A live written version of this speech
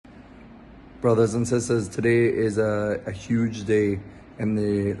Brothers and sisters, today is a huge day in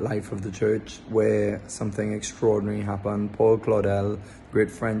the life of the church where something extraordinary happened. Paul Claudel,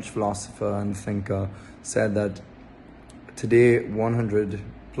 great French philosopher and thinker, said that today, 100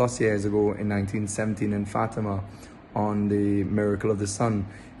 plus years ago in 1917 in Fatima, on the miracle of the sun,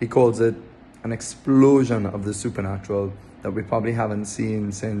 he calls it an explosion of the supernatural that we probably haven't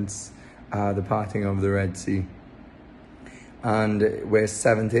seen since the parting of the Red Sea. And where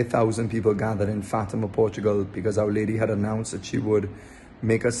 70,000 people gathered in Fatima, Portugal, because Our Lady had announced that she would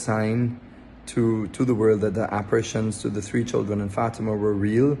make a sign to the world that the apparitions to the three children in Fatima were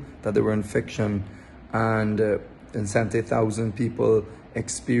real, that they were in fiction, and 70,000 people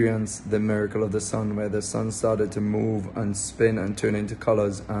experienced the miracle of the sun, where the sun started to move and spin and turn into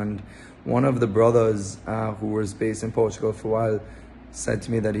colors. And one of the brothers who was based in Portugal for a while said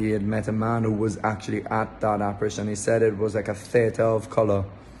to me that he had met a man who was actually at that apparition. He said it was like a theater of color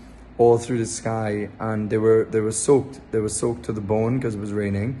all through the sky, and they were soaked to the bone because it was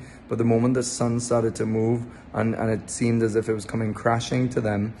raining. But the moment the sun started to move and it seemed as if it was coming crashing to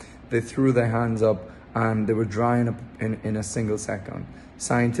them, they threw their hands up and they were drying up in a single second.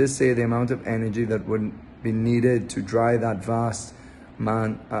 Scientists say the amount of energy that would be needed to dry that vast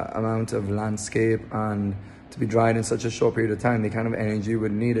amount of landscape and to be dried in such a short period of time, the kind of energy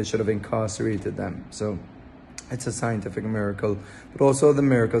would need, it should have incarcerated them. So it's a scientific miracle, but also the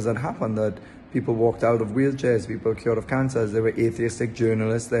miracles that happened, that people walked out of wheelchairs, people cured of cancers. There were atheistic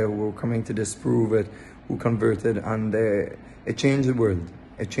journalists there who were coming to disprove it, who converted, and it changed the world.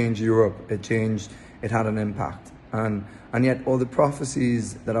 It changed Europe. It had an impact. And yet all the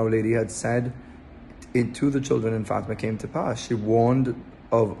prophecies that Our Lady had said to the children in Fatima came to pass. She warned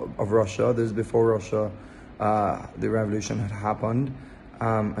of Russia. This is before Russia, the revolution had happened,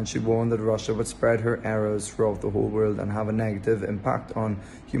 and she warned that Russia would spread her errors throughout the whole world and have a negative impact on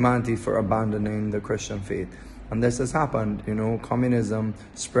humanity for abandoning the Christian faith. And this has happened. Communism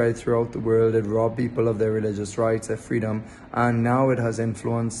spread throughout the world. It robbed people of their religious rights, their freedom, and now it has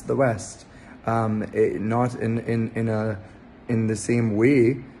influenced the West. Not in the same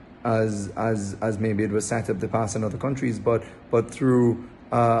way as maybe it was set up to pass in other countries, but through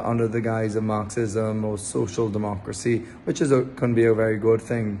under the guise of Marxism or social democracy, which can be a very good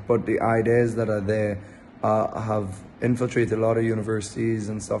thing. But the ideas that are there have infiltrated a lot of universities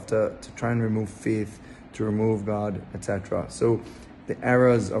and stuff to try and remove faith, to remove God, etc. So the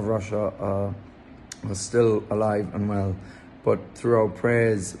errors of Russia are still alive and well, but through our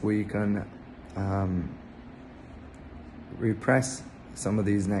prayers we can repress some of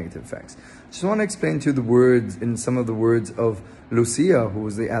these negative effects. I just want to explain to you some of the words of Lucia, who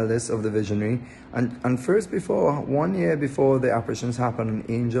was the eldest of the visionary. And first, 1 year before the apparitions happened, an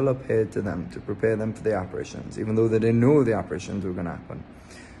angel appeared to them to prepare them for the apparitions, even though they didn't know the apparitions were going to happen.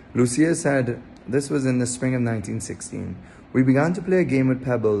 Lucia said, this was in the spring of 1916. We began to play a game with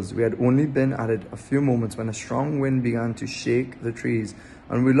pebbles. We had only been at it a few moments when a strong wind began to shake the trees,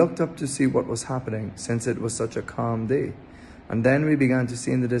 and we looked up to see what was happening, since it was such a calm day. And then we began to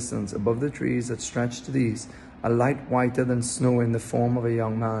see in the distance, above the trees that stretched to the east, a light whiter than snow in the form of a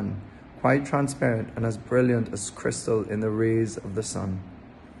young man, quite transparent and as brilliant as crystal in the rays of the sun.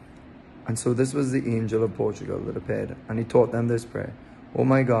 And so this was the angel of Portugal that appeared, and he taught them this prayer. Oh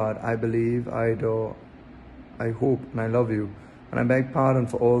my God, I believe, I adore, I hope, and I love you. And I beg pardon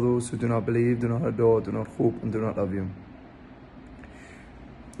for all those who do not believe, do not adore, do not hope, and do not love you.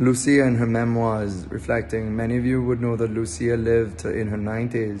 Lucia, in her memoirs, reflecting, many of you would know that Lucia lived in her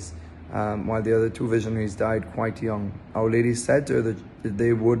 90s, while the other two visionaries died quite young. Our Lady said to her that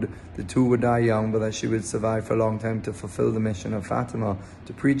the two would die young, but that she would survive for a long time to fulfill the mission of Fatima,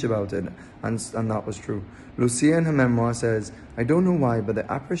 to preach about it, and that was true. Lucia, in her memoir, says, I don't know why, but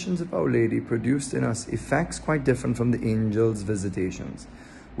the apparitions of Our Lady produced in us effects quite different from the angels' visitations.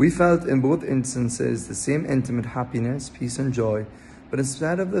 We felt in both instances the same intimate happiness, peace, and joy, but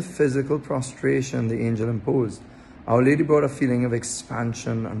instead of the physical prostration the angel imposed, Our Lady brought a feeling of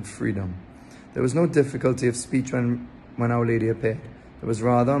expansion and freedom. There was no difficulty of speech when Our Lady appeared. There was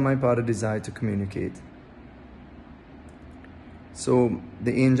rather on my part a desire to communicate. So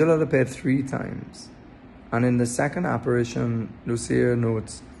the angel had appeared 3 times. And in the second apparition, Lucia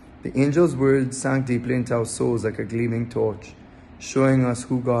notes, the angel's words sank deeply into our souls like a gleaming torch, showing us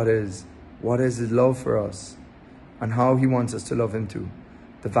who God is, what is his love for us, and how he wants us to love him too,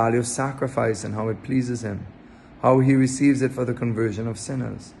 the value of sacrifice and how it pleases him, how he receives it for the conversion of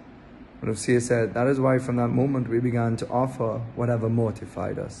sinners. Lucia said, that is why from that moment we began to offer whatever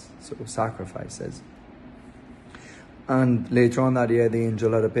mortified us, so sacrifices. And later on that year, the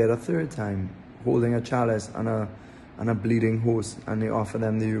angel had appeared a 3rd time, holding a chalice and a bleeding host, and he offered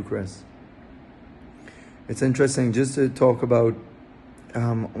them the Eucharist. It's interesting just to talk about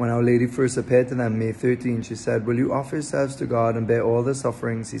when Our Lady first appeared to them, May 13, she said, "Will you offer yourselves to God and bear all the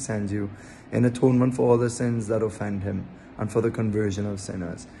sufferings he sends you in atonement for all the sins that offend him and for the conversion of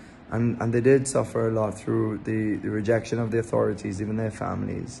sinners?" And they did suffer a lot through the rejection of the authorities, even their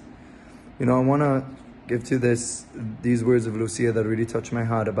families. I want to give to these words of Lucia that really touched my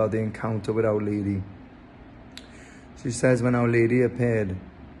heart about the encounter with Our Lady. She says, "When Our Lady appeared,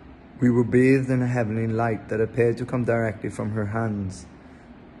 we were bathed in a heavenly light that appeared to come directly from her hands.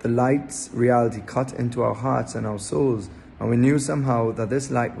 The light's reality cut into our hearts and our souls, and we knew somehow that this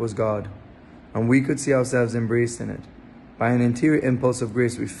light was God, and we could see ourselves embraced in it. By an interior impulse of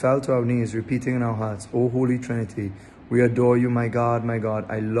grace, we fell to our knees, repeating in our hearts, 'O Holy Trinity, we adore you, my God,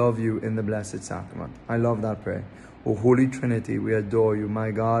 I love you in the Blessed Sacrament.'" I love that prayer. "O Holy Trinity, we adore you,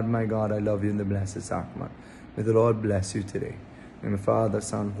 my God, I love you in the Blessed Sacrament." May the Lord bless you today. In the Father,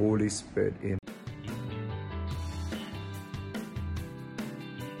 Son, Holy Spirit. Amen.